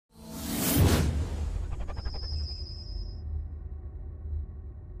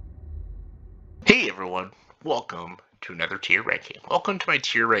Hey everyone, welcome to another tier ranking. Welcome to my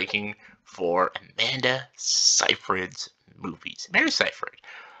tier ranking for Amanda Seyfried's movies. Amanda Seyfried,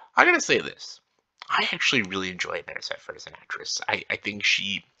 I gotta say this. I actually really enjoy Amanda Seyfried as an actress. I think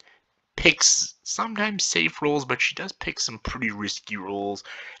she picks sometimes safe roles, but she does pick some pretty risky roles.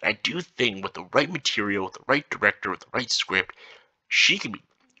 And I do think with the right material, with the right director, with the right script, she can be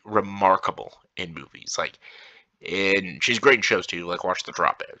remarkable in movies. And she's great in shows too, like watch The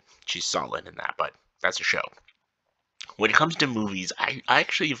Dropout. She's solid in that, but that's a show. When it comes to movies, I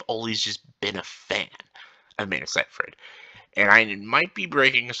actually have always just been a fan of Amanda Seyfried. And I might be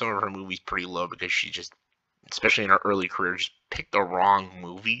breaking some of her movies pretty low because she just, especially in her early career, just picked the wrong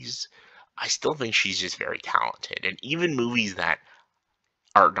movies. I still think she's just very talented. And even movies that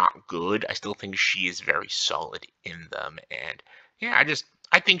are not good, I still think she is very solid in them. And yeah,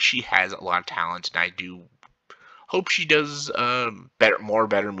 I think she has a lot of talent, and I do hope she does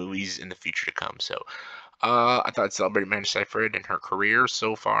better movies in the future to come. So I thought I'd celebrate Amanda Seyfried and her career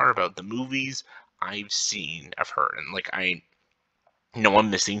so far about the movies I've seen of her. And I know I'm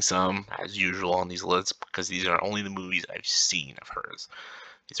missing some, as usual, on these lists because these are only the movies I've seen of hers.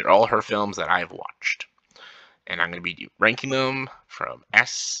 These are all her films that I've watched. And I'm going to be ranking them from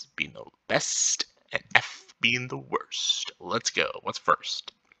S being the best and F being the worst. Let's go. What's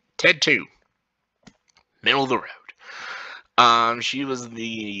first? Ted 2, Middle of the Road. She was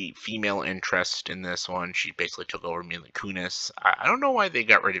the female interest in this one. She basically took over Mila Kunis. I don't know why they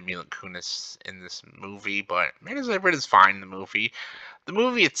got rid of Mila Kunis in this movie, but Amanda Seyfried is fine in the movie. The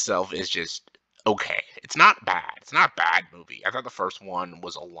movie itself is just okay. It's not bad. It's not a bad movie. I thought the first one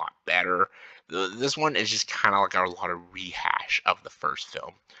was a lot better. This one is just kind of like a lot of rehash of the first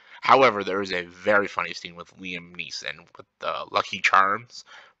film. However, there is a very funny scene with Liam Neeson with the Lucky Charms.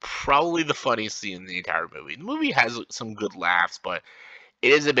 Probably the funniest scene in the entire movie. The movie has some good laughs, but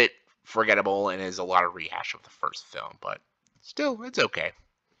it is a bit forgettable and is a lot of rehash of the first film. But still, it's okay.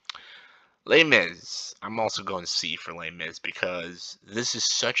 Les Mis. I'm also going C for Les Mis because this is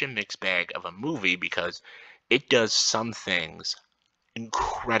such a mixed bag of a movie because it does some things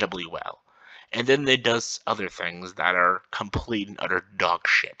incredibly well. And then it does other things that are complete and utter dog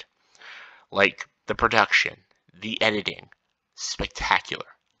shit. Like the production, the editing, spectacular.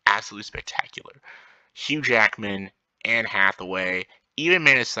 Absolutely spectacular. Hugh Jackman, Anne Hathaway, even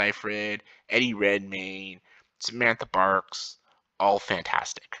Amanda Seyfried, Eddie Redmayne, Samantha Barks, all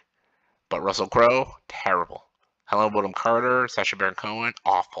fantastic. But Russell Crowe, terrible. Helena Bonham Carter, Sacha Baron Cohen,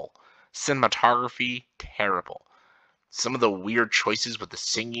 awful. Cinematography, terrible. Some of the weird choices with the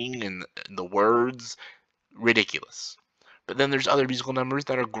singing and the words, ridiculous. But then there's other musical numbers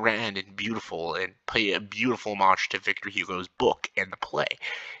that are grand and beautiful and pay a beautiful homage to Victor Hugo's book and the play.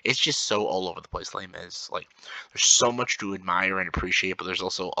 It's just so all over the place, Les Mis. There's so much to admire and appreciate, but there's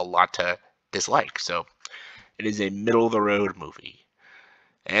also a lot to dislike. So it is a middle of the road movie.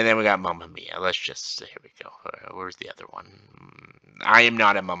 And then we got Mamma Mia. Here we go. Where's the other one? I am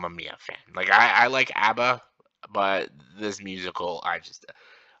not a Mamma Mia fan. I like ABBA, but this musical,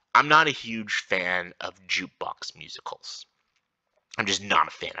 I'm not a huge fan of jukebox musicals. I'm just not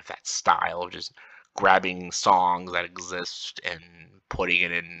a fan of that style of just grabbing songs that exist and putting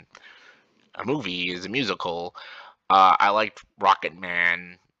it in a movie as a musical. I liked Rocket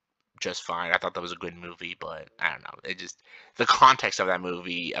Man just fine. I thought that was a good movie, but I don't know. The context of that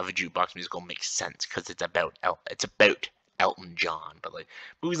movie of a jukebox musical makes sense because it's about Elton John. But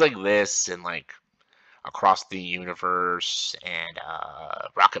movies like this and Across the Universe and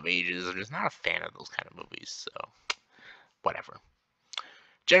Rock of Ages, I'm just not a fan of those kind of movies. So whatever.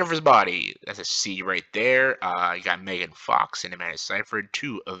 Jennifer's Body, that's a C right there. You got Megan Fox and Amanda Seyfried,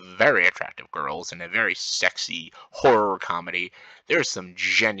 two very attractive girls in a very sexy horror comedy. There's some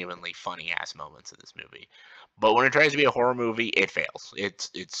genuinely funny ass moments in this movie. But when it tries to be a horror movie, it fails. It's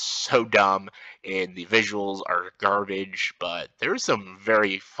so dumb, and the visuals are garbage. But there's some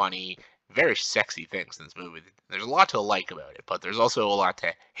very funny, very sexy things in this movie. There's a lot to like about it, but there's also a lot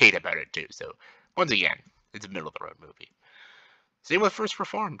to hate about it too. So once again, it's a middle of the road movie. Same with First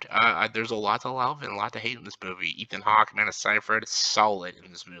Reformed. There's a lot to love and a lot to hate in this movie. Ethan Hawke, Amanda Seyfried, solid in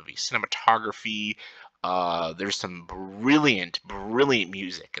this movie. Cinematography, there's some brilliant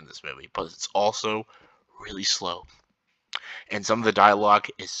music in this movie, but it's also really slow. And some of the dialogue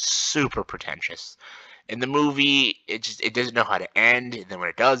is super pretentious. In the movie, it doesn't know how to end, and then when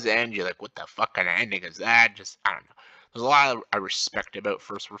it does end, you're like, what the fuck kind of ending is that? Just I don't know. There's a lot I respect about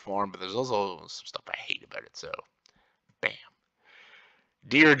First Reformed, but there's also some stuff I hate about it. So, bam.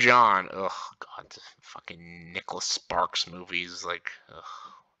 Dear John, ugh, God, fucking Nicholas Sparks movies, ugh.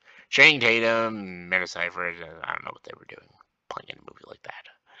 Channing Tatum, Amanda Seyfried, I don't know what they were doing playing in a movie like that.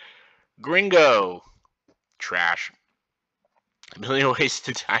 Gringo, trash. A Million Ways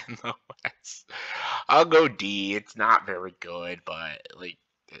to Die in the West. I'll go D. It's not very good, but like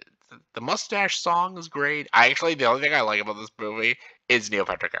the mustache song is great. The only thing I like about this movie is Neil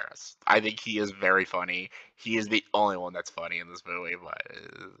Patrick Harris. I think he is very funny. He is the only one that's funny in this movie, but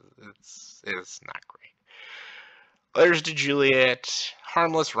it's not great. Letters to Juliet,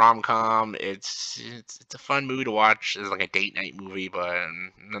 harmless rom com. It's a fun movie to watch. It's like a date night movie, but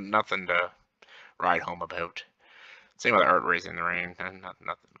nothing to ride home about. Same with Art Raising the Rain. Nothing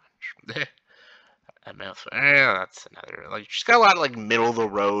much. That mouth. Yeah, that's another. Like she's got a lot of like middle of the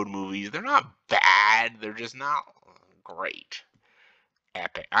road movies. They're not bad. They're just not great.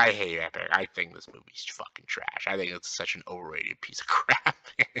 Epic. I hate Epic. I think this movie's fucking trash. I think it's such an overrated piece of crap.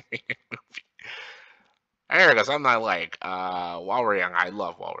 There it goes. I'm not like While We're Young. I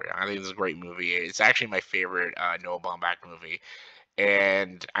love While We're Young. I think it's a great movie. It's actually my favorite Noah Baumbach movie.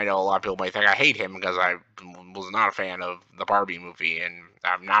 And I know a lot of people might think I hate him because I was not a fan of the Barbie movie, and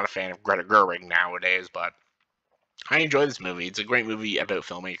I'm not a fan of Greta Gerwig nowadays. But I enjoy this movie. It's a great movie about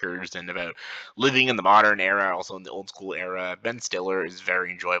filmmakers and about living in the modern era, also in the old school era. Ben Stiller is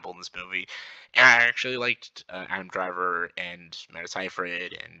very enjoyable in this movie, and I actually liked Adam Driver and Amanda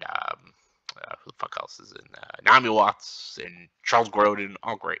Seyfried and who the fuck else is in Naomi Watts and Charles Grodin,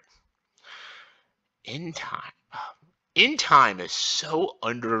 all great. In Time. In Time is so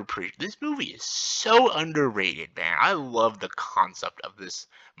underappreciated. This movie is so underrated, man. I love the concept of this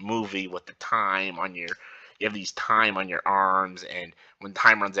movie with the time on your. You have these time on your arms, and when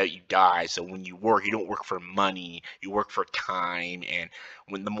time runs out, you die. So when you work, you don't work for money. You work for time, and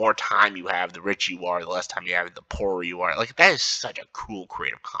when the more time you have, the richer you are. The less time you have, the poorer you are. Like that is such a cool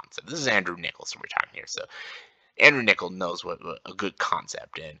creative concept. This is Andrew Nichols we're talking here, so Andrew Nichols knows what a good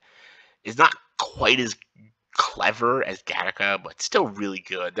concept, and it's not quite as clever as Gattaca, but still really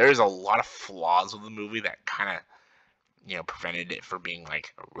good. There's a lot of flaws with the movie that kind of prevented it from being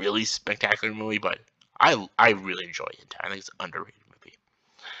like a really spectacular movie, but I really enjoy it. I think it's an underrated movie.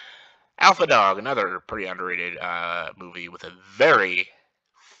 Alpha Dog, another pretty underrated movie with a very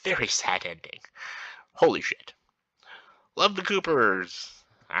very sad ending. Holy shit. Love the Coopers.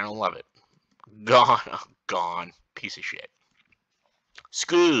 I don't love it. Gone, gone. Piece of shit.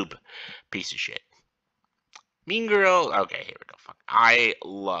 Scoob. Piece of shit. Mean Girls. Okay, here we go. Fuck. I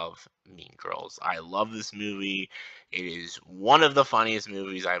love Mean Girls. I love this movie. It is one of the funniest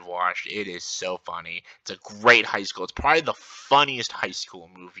movies I've watched. It is so funny. It's a great high school. It's probably the funniest high school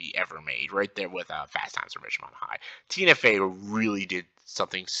movie ever made, right there with Fast Times at Ridgemont High. Tina Fey really did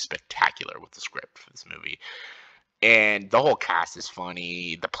something spectacular with the script for this movie. And the whole cast is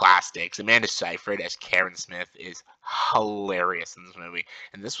funny. The plastics. Amanda Seyfried as Karen Smith is hilarious in this movie.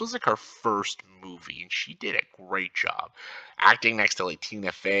 And this was like her first movie, and she did a great job. Acting next to like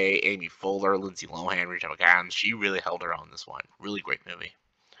Tina Fey, Amy Poehler, Lindsay Lohan, Rachel McAdams. She really held her own in this one. Really great movie.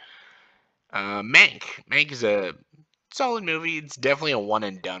 Mank. Mank is a solid movie. It's definitely a one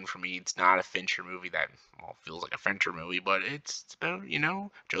and done for me. It's not a Fincher movie that feels like a Fincher movie, but it's about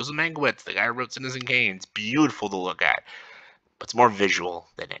Joseph Mankiewicz, the guy who wrote Citizen Kane. It's beautiful to look at, but it's more visual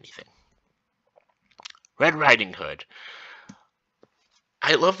than anything. Red Riding Hood.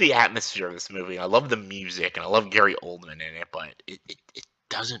 I love the atmosphere of this movie. I love the music, and I love Gary Oldman in it, but it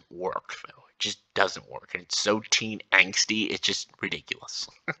doesn't work, though. It just doesn't work, and it's so teen angsty. It's just ridiculous.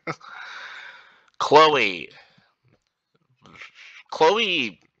 Chloe.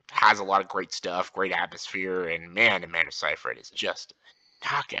 Chloe has a lot of great stuff, great atmosphere, and man, Amanda Seyfried is just a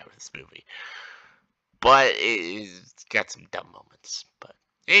knockout in this movie. But it's got some dumb moments. But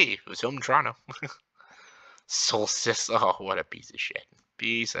hey, it was filmed in Toronto. Solstice, oh, what a piece of shit.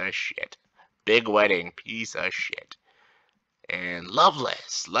 Piece of shit. Big Wedding, piece of shit. And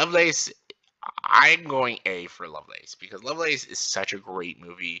Lovelace. Lovelace, I'm going A for Lovelace because Lovelace is such a great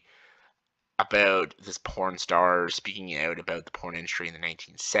movie about this porn star speaking out about the porn industry in the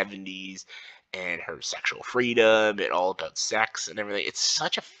 1970s and her sexual freedom and all about sex and everything. It's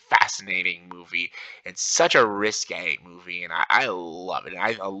such a fascinating movie. It's such a risque movie, and I love it. And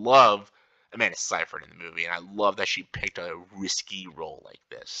I love Amanda Seyfried in the movie, and I love that she picked a risky role like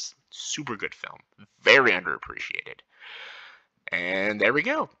this. Super good film. Very underappreciated. And there we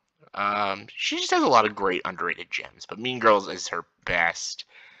go. She just has a lot of great underrated gems, but Mean Girls is her best.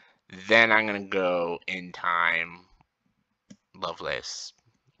 Then I'm going to go In Time, Lovelace,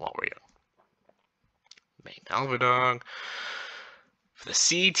 While We're Young. Main Alpha Dog. For the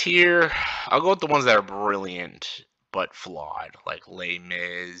C tier, I'll go with the ones that are brilliant but flawed, like Les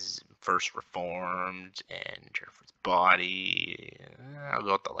Mis, First Reformed, and Jennifer's Body. I'll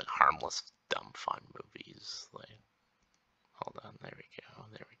go with the like harmless, dumb, fun movies. Like, hold on, there we go.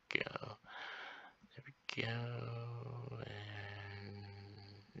 go. There we go.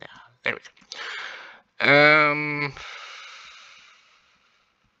 And no, there we go.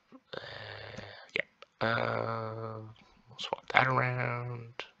 Yep. We'll swap that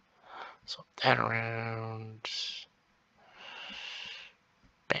around. Swap that around.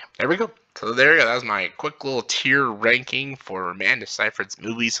 Bam. There we go. So there you go. That was my quick little tier ranking for Amanda Seyfried's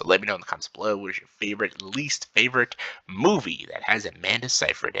movies. So let me know in the comments below what is your favorite, least favorite movie that has Amanda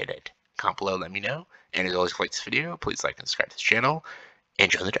Seyfried in it. Comment below, let me know. And as always, if you like this video, please like and subscribe to this channel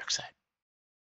and join the dark side.